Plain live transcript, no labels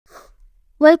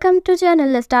Welcome to channel.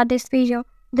 Let's start this video.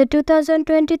 The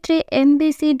 2023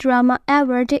 MBC Drama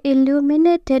Award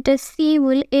illuminated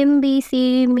Seoul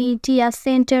MBC Media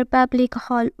Center Public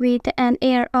Hall with an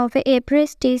air of a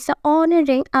prestige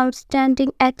honoring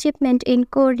outstanding achievement in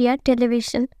Korea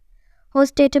television.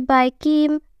 Hosted by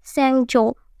Kim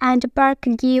Sang-jo and Park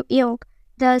Gi-young,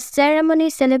 the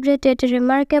ceremony celebrated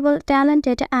remarkable talent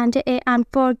and an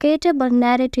unforgettable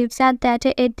narrative that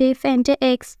it defended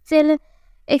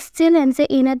excellence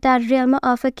in the realm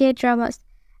of K-dramas.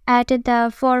 At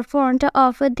the forefront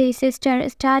of this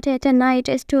star-studded night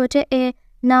stood a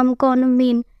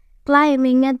Namgoong,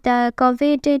 climbing the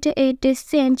coveted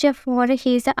descent for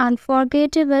his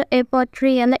unforgettable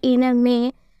portrayal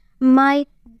in My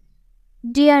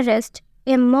Dearest,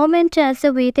 a momentous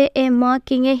with a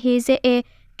marking his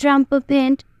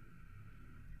triumphant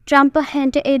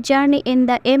journey in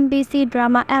the MBC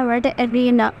Drama Award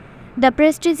arena. The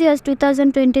prestigious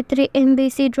 2023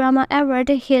 MBC Drama Award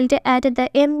held at the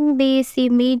MBC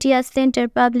Media Center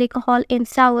Public Hall in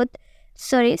Seoul,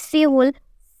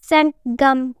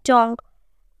 Sangam-dong,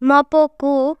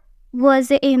 Mapoku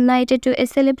was a night to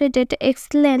celebrate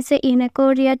excellence in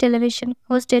Korea television,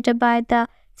 hosted by the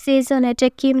seasoned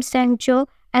Kim Sang-jo,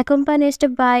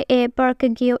 accompanied by a Park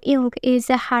Gi-young is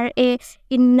her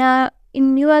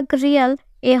inaugural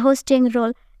hosting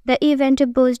role. The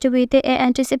event boosted with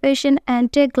anticipation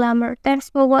and glamour. Thanks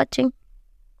for watching.